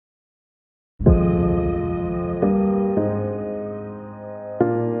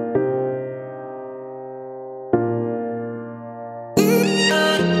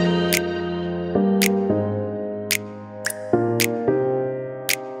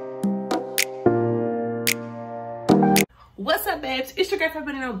What's up, babes? It's your girl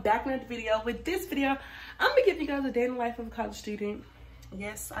Fabian, and I'm back with another video. With this video, I'm gonna give you guys a day in the life of a college student.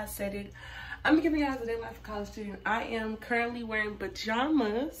 Yes, I said it. I'm gonna give you guys a day in the life of a college student. I am currently wearing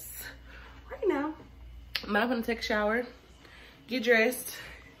pajamas right now. I'm gonna take a shower, get dressed,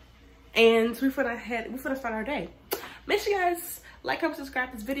 and we're gonna start our day. Make sure you guys like, comment,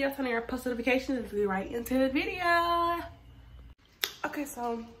 subscribe to this video, turn on your post notifications, and get right into the video. Okay,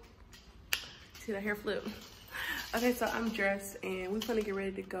 so see that hair flip. Okay, so I'm dressed and we're gonna get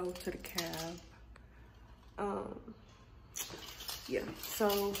ready to go to the cab. Yeah,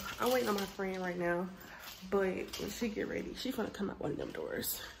 so I'm waiting on my friend right now, but when she get ready, she's gonna come out one of them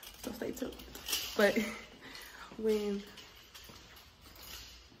doors. So stay tuned. But when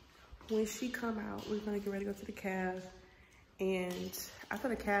she come out, we're gonna get ready to go to the cab. And after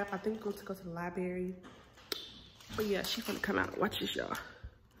the cab, I think we're going to go to the library. But yeah, she's gonna come out. Watch this, y'all.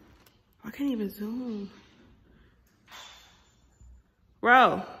 I can't even zoom.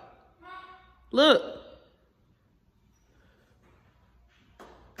 Bro, look.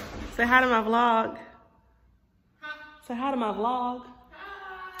 Say hi to my vlog. Say hi to my vlog.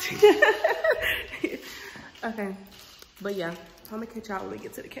 Okay, but yeah, I'm gonna catch y'all when we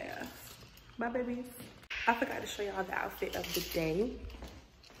get to the cab. Bye, babies. I forgot to show y'all the outfit of the day.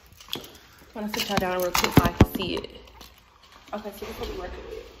 I'm gonna sit y'all down real quick so I can see it. Okay, so this is what we're working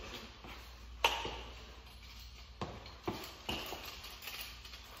with.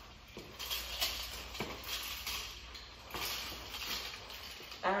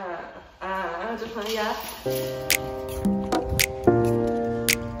 Just honey, yeah.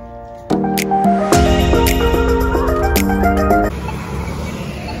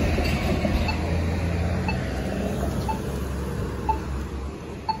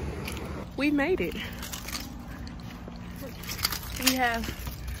 We made it. We have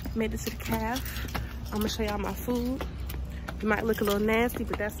made it to the cab. I'm gonna show y'all my food. It might look a little nasty,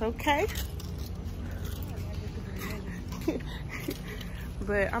 but that's okay.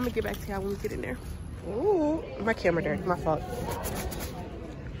 But I'm gonna get back to y'all when we get in there. Ooh, my camera dirty, my fault.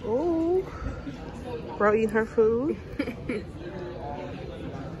 Ooh, bro eating her food.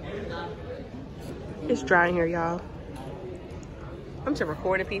 It's dry in here, y'all. I'm just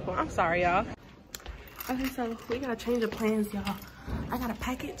recording people. I'm sorry, y'all. Okay, so we gotta change the plans, y'all. I got a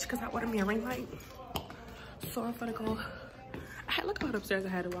package because I ordered me a ring light. So I'm gonna go. Look how upstairs I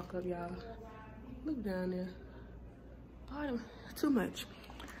had to walk up, y'all. Look down there. Bottom, too much.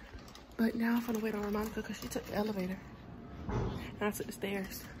 But now I'm gonna wait on Monica because she took the elevator. And I took the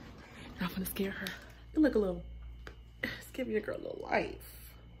stairs. And I'm gonna scare her. You look a little, it's giving your girl a little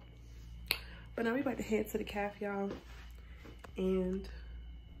life. But now we about to head to the cafe, y'all. And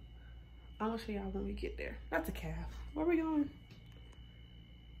I'm gonna show y'all when we get there. Not the cafe. Where are we going?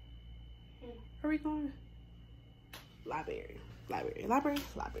 Where are we going? Library. Library. Library.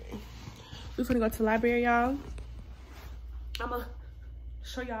 Library. We're gonna go to the library, y'all. I'm gonna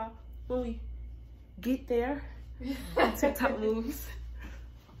show y'all when we get there. TikTok moves.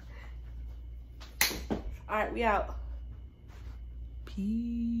 All right, we out.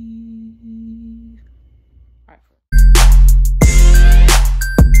 Peace. All right.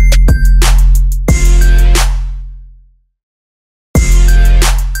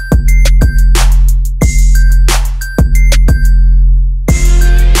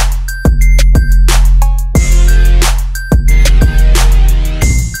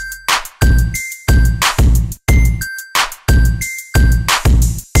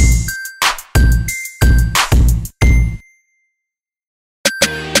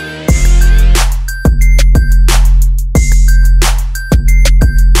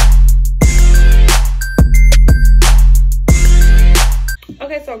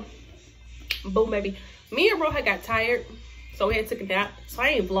 Okay, so boom, baby. Me and bro had got tired, so we had took a nap. So I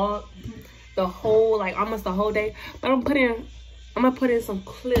ain't vlog the whole, like almost the whole day. But I'm gonna put in some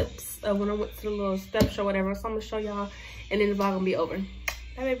clips of when I went to the little step show, whatever. So I'm gonna show y'all, and then the vlog gonna be over.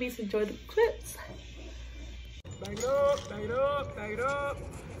 That babies enjoy the clips. Back it up, back it up, back it up.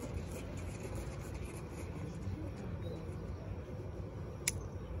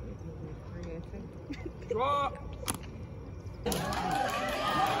 Drop.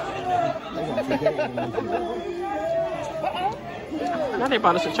 Now they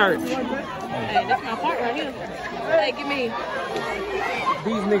brought us to church. Hey, that's my part right here. Hey, give me.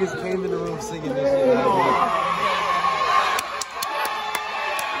 These niggas came in the room singing this shit.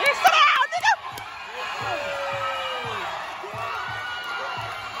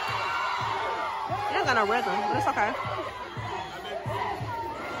 They don't got no rhythm, but it's okay.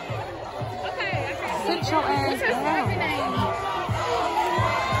 Sit your ass down.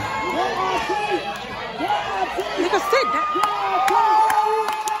 Nigga, sit down.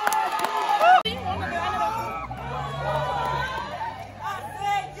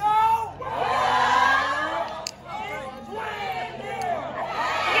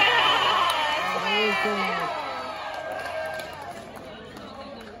 My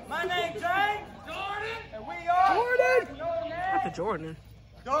name's James Jordan, and we are Jordan. Not the Jordan.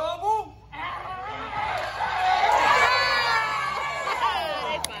 Double.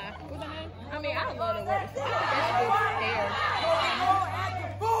 I mean, I love the work.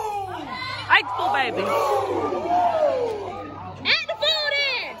 Like food, baby. Add the food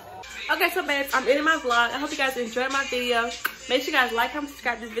in. Okay, so babes, I'm ending my vlog. I hope you guys enjoyed my video. Make sure you guys like, comment,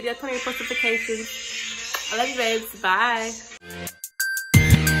 subscribe to this video, turn on your post notifications. I love you, babes. Bye.